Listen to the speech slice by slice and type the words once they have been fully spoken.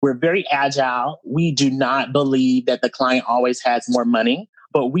We're very agile. We do not believe that the client always has more money,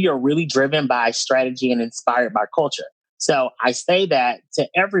 but we are really driven by strategy and inspired by culture. So I say that to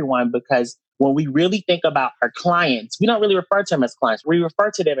everyone because when we really think about our clients, we don't really refer to them as clients. We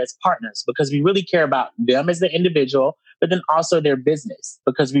refer to them as partners because we really care about them as the individual, but then also their business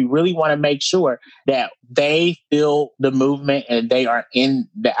because we really want to make sure that they feel the movement and they are in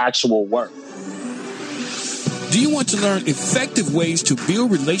the actual work. Do you want to learn effective ways to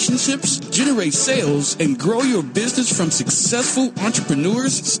build relationships, generate sales, and grow your business from successful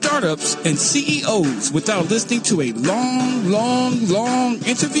entrepreneurs, startups, and CEOs without listening to a long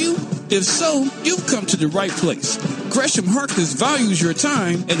interview? If so, you've come to the right place. Gresham Harkless values your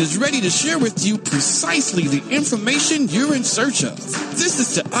time and is ready to share with you precisely the information you're in search of. This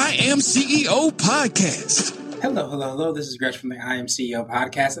is the I Am CEO podcast. Hello. This is Gresh from the I Am CEO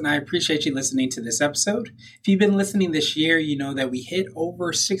podcast, and I appreciate you listening to this episode. If you've been listening this year, you know that we hit over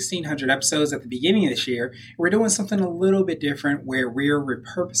 1,600 episodes at the beginning of this year. We're doing something a little bit different where we're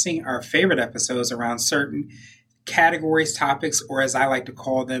repurposing our favorite episodes around certain categories, topics, or as I like to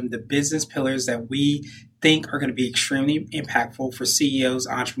call them, the business pillars that we think are going to be extremely impactful for CEOs,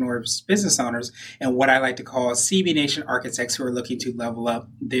 entrepreneurs, business owners, and what I like to call CB Nation architects who are looking to level up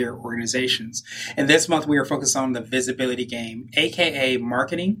their organizations. And this month, we are focused on the visibility game, aka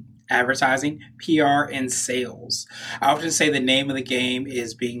marketing, advertising, PR, and sales. I often say the name of the game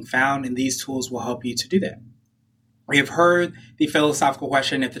is being found, and these tools will help you to do that. We have heard the philosophical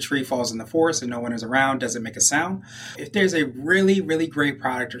question, if the tree falls in the forest and no one is around, does it make a sound? If there's a really great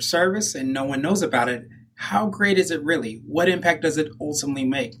product or service and no one knows about it, how great is it really? What impact does it ultimately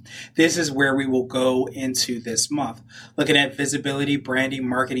make? This is where we will go into this month. Looking at visibility, branding,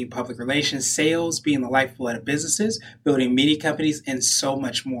 marketing, public relations, sales, being the lifeblood of businesses, building media companies, and so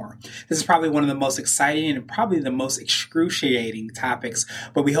much more. This is probably one of the most exciting and probably the most excruciating topics,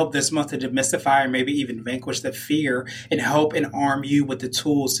 but we hope this month to demystify or maybe even vanquish the fear and help and arm you with the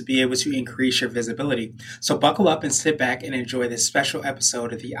tools to be able to increase your visibility. So buckle up and sit back and enjoy this special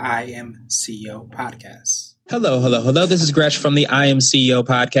episode of the I Am CEO podcast. Hello. This is Gresh from the I Am CEO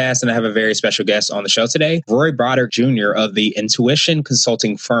podcast, and I have a very special guest on the show today, Roy Broderick Jr. of the Intuition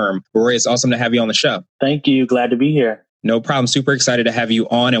Consulting Firm. Roy, it's awesome to have you on the show. Thank you. Glad to be here. No problem. Super excited to have you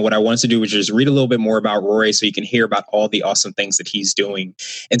on. And what I wanted to do was just read a little bit more about Roy so you can hear about all the awesome things that he's doing.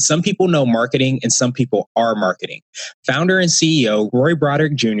 And some people know marketing and some people are marketing. Founder and CEO Roy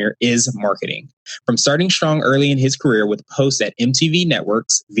Broderick Jr. is marketing. From starting strong early in his career with posts at MTV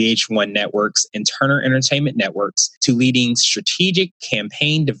Networks, VH1 Networks, and Turner Entertainment Networks, to leading strategic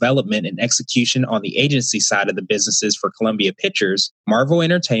campaign development and execution on the agency side of the businesses for Columbia Pictures, Marvel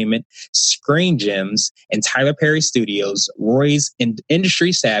Entertainment, Screen Gems, and Tyler Perry Studios, Roy's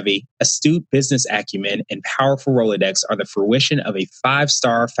industry savvy, astute business acumen, and powerful Rolodex are the fruition of a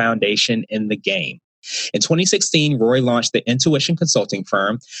 5-star foundation in the game. In 2016, Roy launched the Intuition Consulting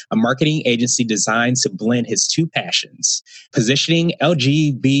Firm, a marketing agency designed to blend his two passions, positioning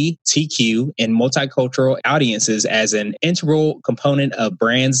LGBTQ and multicultural audiences as an integral component of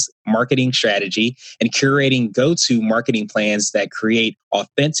brands' marketing strategy and curating go-to marketing plans that create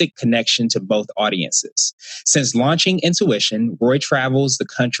authentic connection to both audiences. Since launching Intuition, Roy travels the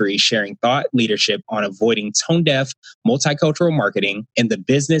country sharing thought leadership on avoiding tone-deaf multicultural marketing and the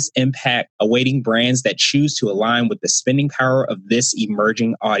business impact awaiting brands that choose to align with the spending power of this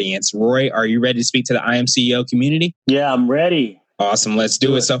emerging audience. Roy, are you ready to speak to the I Am CEO community? Yeah, I'm ready. Awesome. Let's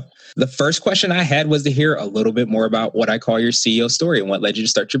do it. So the first question I had was to hear a little bit more about what I call your CEO story and what led you to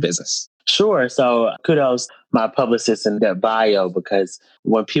start your business. Sure. So kudos my publicist in that bio, because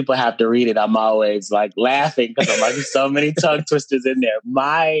when people have to read it, I'm always like laughing because I'm like, there's so many tongue twisters in there.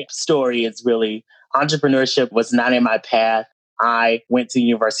 My story is really entrepreneurship was not in my path. I went to the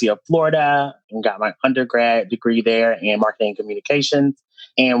University of Florida and got my undergrad degree there in marketing and communications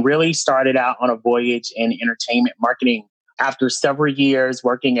and really started out on a voyage in entertainment marketing. After several years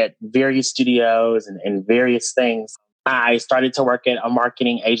working at various studios and various things, I started to work at a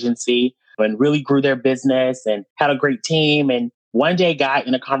marketing agency and really grew their business and had a great team. And one day got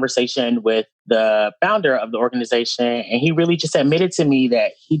in a conversation with the founder of the organization, and he really just admitted to me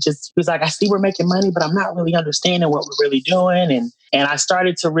that he was like, I see we're making money, but I'm not really understanding what we're really doing. And I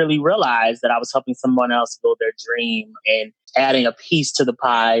started to really realize that I was helping someone else build their dream and adding a piece to the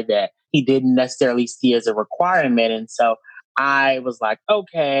pie that he didn't necessarily see as a requirement. And so I was like,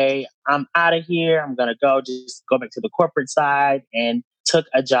 okay, I'm out of here. I'm going to just go back to the corporate side, and took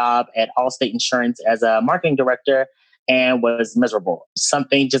a job at Allstate Insurance as a marketing director and was miserable.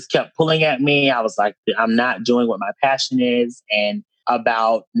 Something just kept pulling at me. I was like, I'm not doing what my passion is. And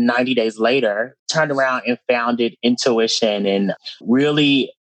about 90 days later, turned around and founded Intuition and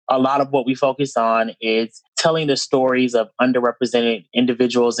really a lot of what we focus on is telling the stories of underrepresented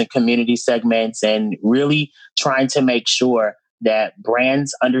individuals and community segments and really trying to make sure that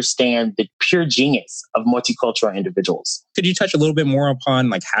brands understand the pure genius of multicultural individuals. Could you touch a little bit more upon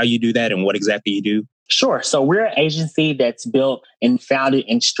like how you do that and what exactly you do? Sure. So we're an agency that's built and founded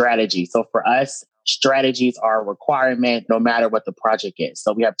in strategy. So for us, strategies are a requirement no matter what the project is.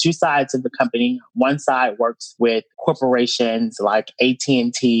 So we have two sides of the company. One side works with corporations like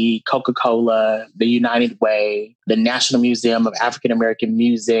AT&T, Coca-Cola, the United Way, the National Museum of African American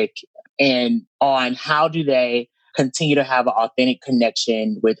Music, and on how do they continue to have an authentic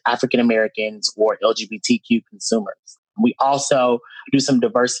connection with African Americans or LGBTQ consumers. We also do some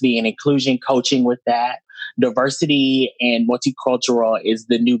diversity and inclusion coaching with that. Diversity and multicultural is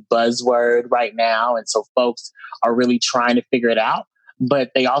the new buzzword right now. And so folks are really trying to figure it out,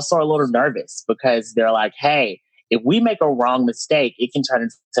 but they also are a little nervous because they're like, hey, if we make a wrong mistake, it can turn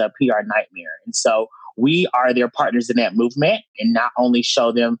into a PR nightmare. And so we are their partners in that movement and not only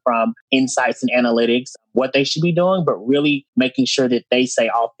show them from insights and analytics what they should be doing, but really making sure that they stay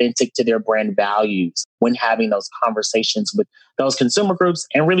authentic to their brand values when having those conversations with those consumer groups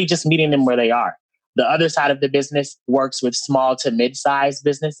and really just meeting them where they are. The other side of the business works with small to mid-sized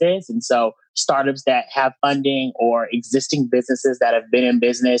businesses. And so startups that have funding or existing businesses that have been in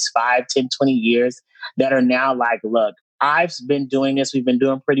business 5, 10, 20 years that are now like, look, I've been doing this. We've been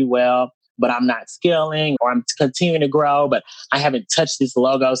doing pretty well, but I'm not scaling or I'm continuing to grow, but I haven't touched this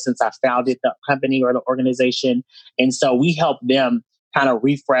logo since I founded the company or the organization. And so we help them kind of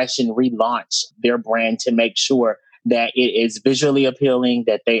refresh and relaunch their brand to make sure that it is visually appealing,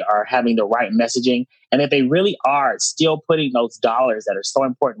 that they are having the right messaging, and that they really are still putting those dollars that are so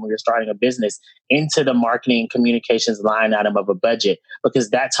important when you're starting a business into the marketing and communications line item of a budget, because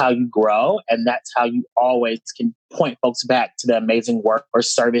that's how you grow. And that's how you always can point folks back to the amazing work or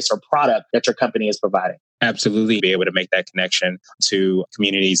service or product that your company is providing. Absolutely. Be able to make that connection to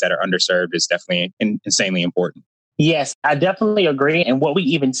communities that are underserved is definitely insanely important. Yes, I definitely agree. And what we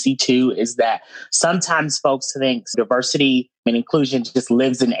even see too is that sometimes folks think diversity and inclusion just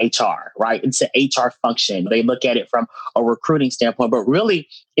lives in HR, right? It's an HR function. They look at it from a recruiting standpoint, but really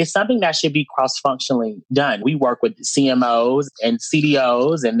it's something that should be cross-functionally done. We work with CMOs and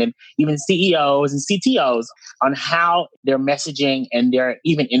CDOs and then even CEOs and CTOs on how their messaging and their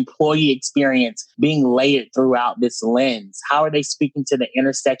even employee experience being layered throughout this lens. How are they speaking to the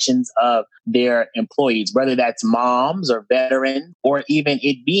intersections of their employees, whether that's moms or veterans, or even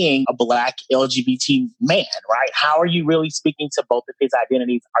it being a Black LGBT man, right? How are you really speaking to both of his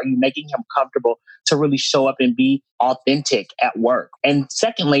identities? Are you making him comfortable to really show up and be authentic at work? And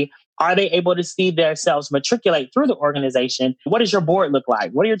secondly, are they able to see themselves matriculate through the organization? What does your board look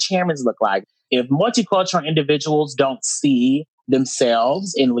like? What do your chairmen look like? If multicultural individuals don't see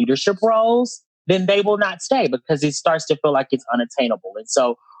themselves in leadership roles, then they will not stay because it starts to feel like it's unattainable. And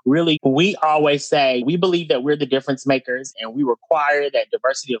so really, we always say we believe that we're the difference makers and we require that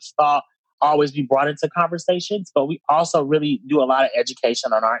diversity of thought always be brought into conversations, but we also really do a lot of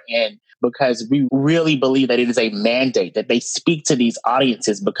education on our end because we really believe that it is a mandate that they speak to these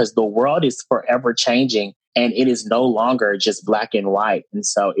audiences because the world is forever changing and it is no longer just black and white. And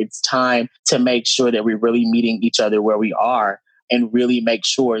so it's time to make sure that we're really meeting each other where we are and really make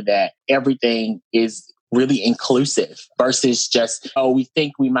sure that everything is really inclusive versus just, oh, we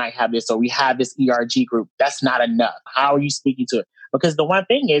think we might have this or we have this ERG group. That's not enough. How are you speaking to it? Because the one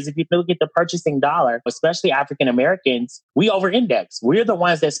thing is, if you look at the purchasing dollar, especially African Americans, we over-index. We're the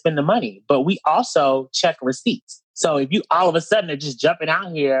ones that spend the money, but we also check receipts. So if you all of a sudden are just jumping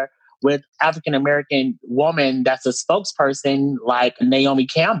out here with African American woman that's a spokesperson like Naomi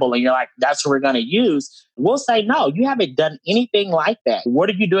Campbell, and you're like, that's what we're going to use, we'll say, no, you haven't done anything like that. What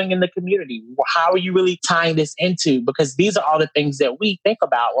are you doing in the community? How are you really tying this into? Because these are all the things that we think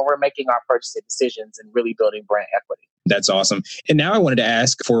about when we're making our purchasing decisions and really building brand equity. That's awesome. And now I wanted to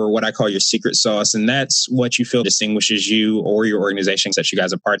ask for what I call your secret sauce, and that's what you feel distinguishes you or your organization that you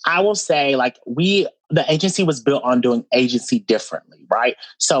guys are part of. I will say, the agency was built on doing agency differently, right?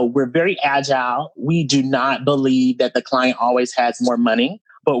 So we're very agile. We do not believe that the client always has more money,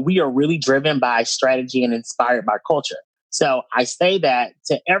 but we are really driven by strategy and inspired by culture. So I say that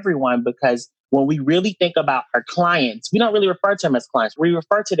to everyone because when we really think about our clients, we don't really refer to them as clients. We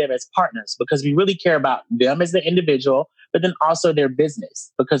refer to them as partners because we really care about them as the individual, but then also their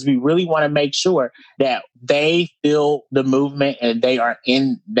business, because we really want to make sure that they feel the movement and they are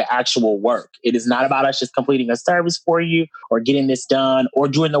in the actual work. It is not about us just completing a service for you or getting this done or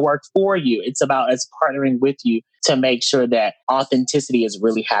doing the work for you. It's about us partnering with you to make sure that authenticity is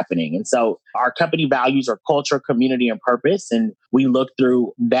really happening. And so our company values are culture, community, and purpose. And we look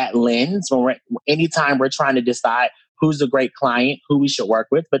through that lens anytime we're trying to decide who's a great client, who we should work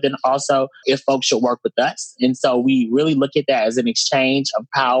with, but then also if folks should work with us. And so we really look at that as an exchange of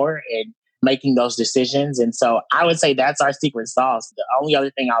power and making those decisions. And so I would say that's our secret sauce. The only other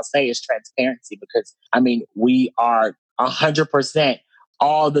thing I'll say is transparency, because we are 100%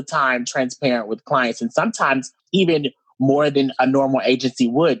 all the time transparent with clients, and sometimes even more than a normal agency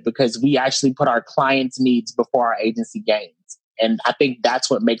would, because we actually put our clients' needs before our agency gains. And I think that's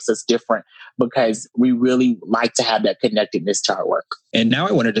what makes us different, because we really like to have that connectedness to our work. And now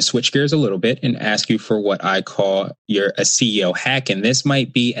I wanted to switch gears a little bit and ask you for what I call a CEO hack. And this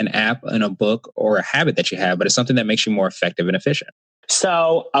might be an app and a book or a habit that you have, but it's something that makes you more effective and efficient.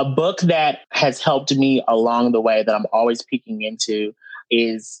 So a book that has helped me along the way that I'm always peeking into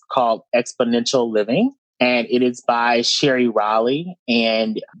is called Exponential Living. And it is by Sherry Rowley.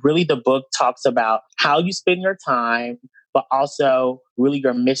 And really the book talks about how you spend your time, but also really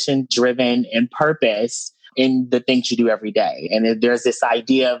your mission driven and purpose in the things you do every day. And there's this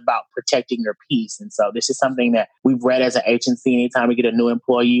idea about protecting your peace. And so this is something that we've read as an agency. Anytime we get a new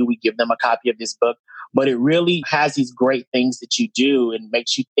employee, we give them a copy of this book. But it really has these great things that you do and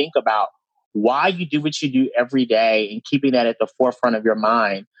makes you think about why you do what you do every day and keeping that at the forefront of your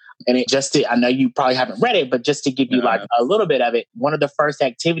mind. And I know you probably haven't read it, but just to give you like a little bit of it, one of the first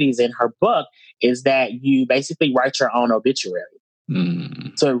activities in her book is that you basically write your own obituary.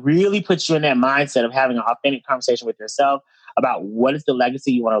 So it really puts you in that mindset of having an authentic conversation with yourself about what is the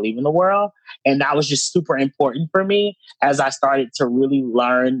legacy you want to leave in the world. And that was just super important for me as I started to really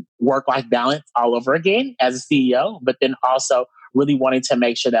learn work-life balance all over again as a CEO, but then also really wanting to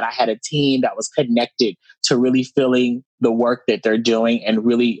make sure that I had a team that was connected to really feeling the work that they're doing and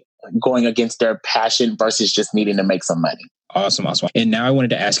really going against their passion versus just needing to make some money. Awesome. And now I wanted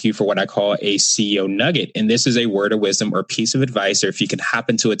to ask you for what I call a CEO nugget. And this is a word of wisdom or piece of advice, or if you could hop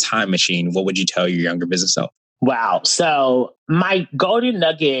into a time machine, what would you tell your younger business self? Wow. So my golden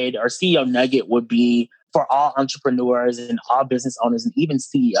nugget or CEO nugget would be for all entrepreneurs and all business owners and even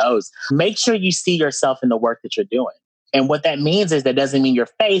CEOs, make sure you see yourself in the work that you're doing. And what that means is that doesn't mean your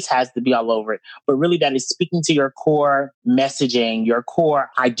face has to be all over it, but really that is speaking to your core messaging, your core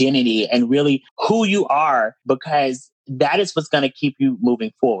identity, and really who you are, because that is what's going to keep you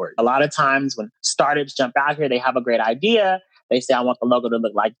moving forward. A lot of times when startups jump out here, they have a great idea. They say, I want the logo to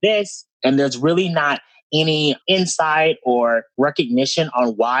look like this. And there's really not any insight or recognition on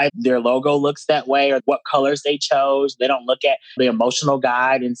why their logo looks that way or what colors they chose. They don't look at the emotional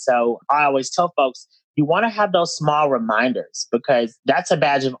guide. And so I always tell folks, you want to have those small reminders because that's a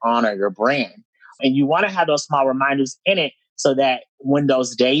badge of honor, your brand. And you want to have those small reminders in it so that when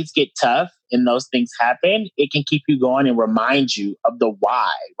those days get tough and those things happen, it can keep you going and remind you of the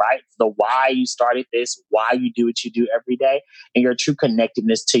why, right? The why you started this, why you do what you do every day, and your true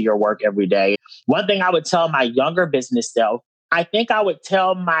connectedness to your work every day. One thing I would tell my younger business self, I think I would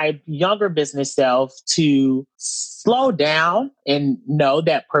tell my younger business self to slow down and know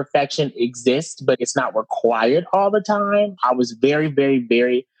that perfection exists, but it's not required all the time. I was very, very,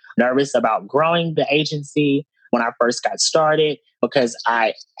 very nervous about growing the agency when I first got started because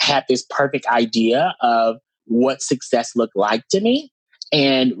I had this perfect idea of what success looked like to me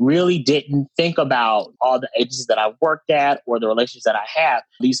and really didn't think about all the agencies that I've worked at or the relationships that I have.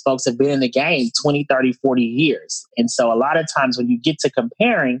 These folks have been in the game 20, 30, 40 years. And so a lot of times when you get to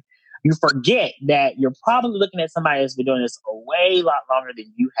comparing, you forget that you're probably looking at somebody that's been doing this a way lot longer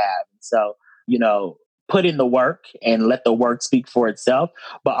than you have. And so, put in the work and let the work speak for itself,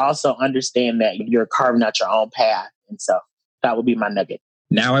 but also understand that you're carving out your own path. And so that would be my nugget.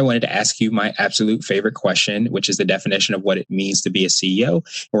 Now I wanted to ask you my absolute favorite question, which is the definition of what it means to be a CEO.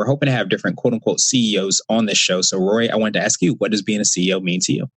 And we're hoping to have different quote unquote CEOs on this show. So Roy, I wanted to ask you, what does being a CEO mean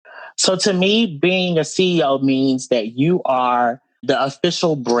to you? So to me, being a CEO means that you are the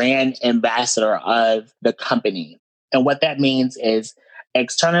official brand ambassador of the company. And what that means is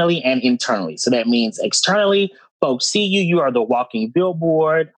externally and internally. So that means externally, folks see you, you are the walking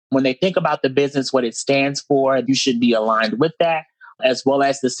billboard. When they think about the business, what it stands for, you should be aligned with that, as well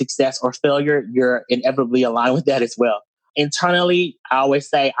as the success or failure, you're inevitably aligned with that as well. Internally, I always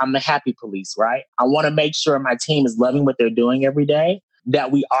say I'm the happy police, right? I want to make sure my team is loving what they're doing every day, that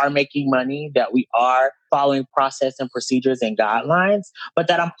we are making money, that we are following process and procedures and guidelines, but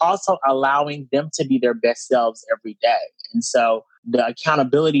that I'm also allowing them to be their best selves every day. And so the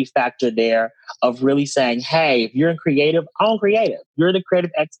accountability factor there of really saying, hey, if you're in creative, own creative. You're the creative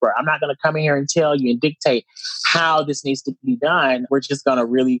expert. I'm not going to come in here and tell you and dictate how this needs to be done. We're just going to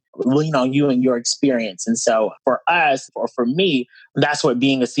really lean on you and your experience. And so for us, or for me, that's what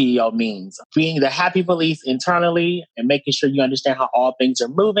being a CEO means. Being the happy police internally and making sure you understand how all things are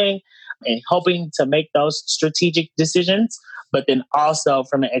moving and hoping to make those strategic decisions. But then also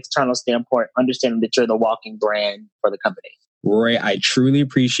from an external standpoint, understanding that you're the walking brand for the company. Roy, I truly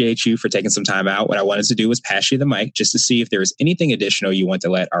appreciate you for taking some time out. What I wanted to do was pass you the mic just to see if there was anything additional you want to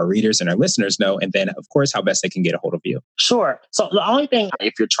let our readers and our listeners know. And then, of course, how best they can get a hold of you. Sure. So the only thing,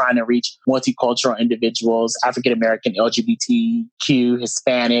 if you're trying to reach multicultural individuals, African-American, LGBTQ,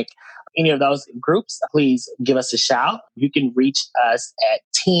 Hispanic, any of those groups, please give us a shout. You can reach us at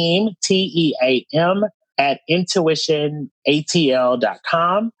team, TEAM, at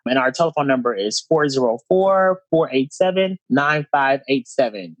intuitionatl.com. And our telephone number is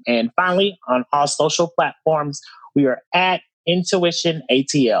 404-487-9587. And finally, on all social platforms, we are at Intuition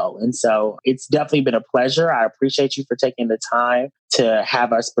ATL. And so it's definitely been a pleasure. I appreciate you for taking the time to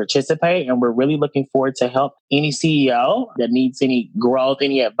have us participate. And we're really looking forward to help any CEO that needs any growth,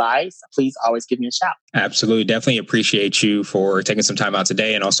 any advice. Please always give me a shout. Absolutely. Definitely appreciate you for taking some time out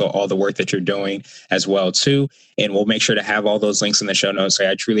today and also all the work that you're doing as well, too. And we'll make sure to have all those links in the show notes. So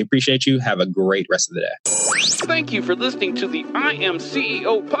I truly appreciate you. Have a great rest of the day. Thank you for listening to the I Am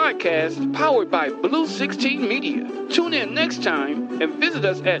CEO podcast powered by Blue 16 Media. Tune in next time and visit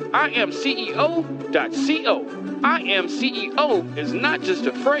us at IAM1782.co. I Am CEO is not just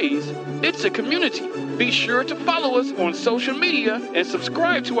a phrase, it's a community. Be sure to follow us on social media and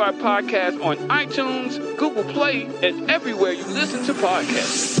subscribe to our podcast on iTunes, Google Play, and everywhere you listen to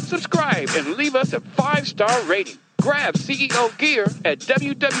podcasts. Subscribe and leave us a 5-star rating. Grab CEO gear at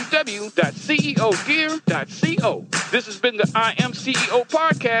www.ceogear.co. This has been the I Am CEO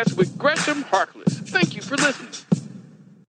podcast with Gresham Harkless. Thank you for listening.